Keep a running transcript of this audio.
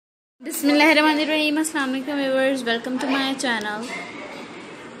Bismillahirrahmanirrahim. Assalamu alaikum viewers. Welcome to my channel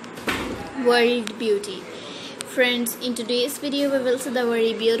World Beauty. Friends, in today's video we will see the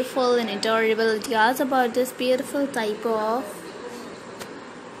very beautiful and adorable details about this beautiful type of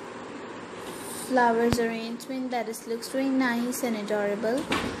flowers arrangement that looks very nice and adorable.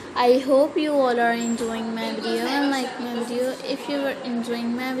 I hope you all are enjoying my video and like my video. If you are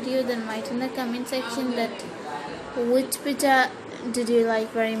enjoying my video, then write in the comment section that which picture did you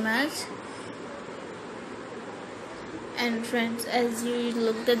like very much. And friends, as you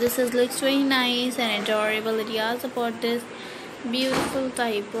look at this, looks very nice and adorable ideas about this beautiful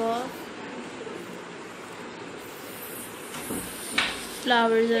type of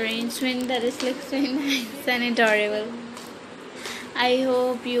flowers arrangement that looks very nice and adorable. I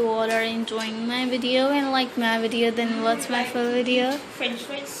hope you all are enjoying my video and like my video, then watch my full video.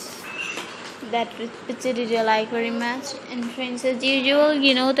 Friends, that picture did you like very much? And friends, as usual,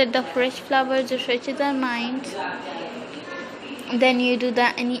 you know that the fresh flowers refreshes our mind. Then you do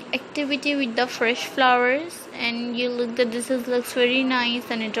any activity with the fresh flowers, and you look that this looks very nice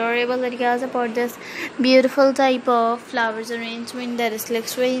and adorable. Ideas about this beautiful type of flowers arrangement that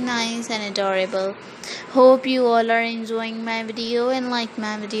looks very nice and adorable. Hope you all are enjoying my video and like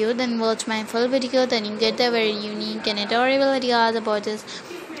my video, then watch my full video, then you get the very unique and adorable ideas about this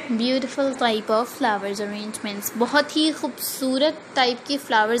beautiful type of flowers arrangements. बहुत ही खूबसूरत type की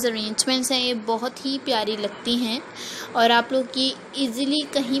flowers arrangements हैं. ये बहुत ही प्यारी लगती हैं और आप लोग की इजीली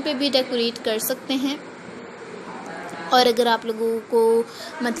कहीं पे भी डेकोरेट कर सकते हैं. और अगर आप लोगों को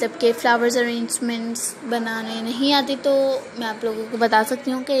मतलब के फ्लावर्स अरेंजमेंट्स बनाने नहीं आते तो मैं आप लोगों को बता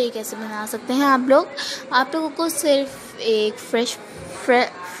सकती हूँ कि ये कैसे बना सकते हैं. आप लोगों को सिर्फ एक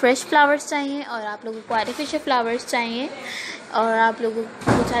फ्रेश फ्लावर्स चाहिए और आप लोगों को आर्टिफिशियल फ्लावर्स चाहिए और आप लोगों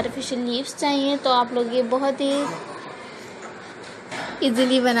को कुछ आर्टिफिशियल लीव्स चाहिए. तो आप लोग ये बहुत ही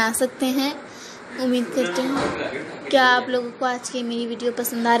इजीली बना सकते हैं. उम्मीद करती हूँ क्या आप लोगों को आज की मेरी वीडियो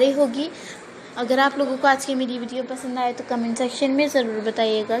पसंद आ रही होगी. अगर आप लोगों को आज की मेरी वीडियो पसंद आए तो कमेंट सेक्शन में ज़रूर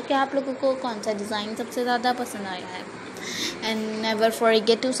बताइएगा कि आप लोगों को कौन सा डिज़ाइन सबसे ज़्यादा पसंद आया है. And never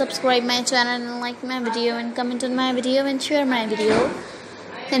forget to subscribe my channel and like my video and comment on my video and share my video.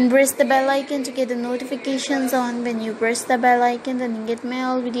 And press the bell icon to get the notifications on. When you press the bell icon, then you get my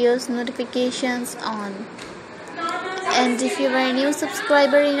all videos notifications on. And if you are a new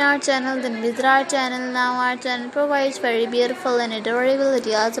subscriber in our channel, then visit our channel now. Our channel provides very beautiful and adorable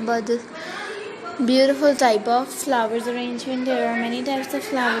ideas about this beautiful type of flowers arrangement. There are many types of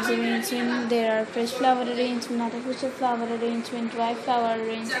flowers arrangement. There are fresh flower arrangement, artificial flower arrangement, dry flower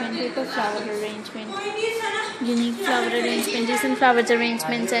arrangement, paper flower arrangement, unique flower arrangement, decent flowers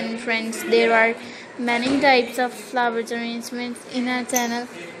arrangements. And friends, there are many types of flowers arrangements in our channel.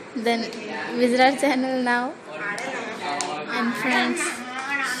 Then visit our channel now. And friends,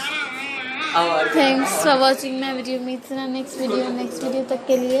 thanks for watching my video. Meet in our next video. तक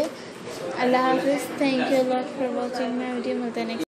के लिए अल्लाह हाफिज़. Thank you a lot for watching my video. मिलते हैं next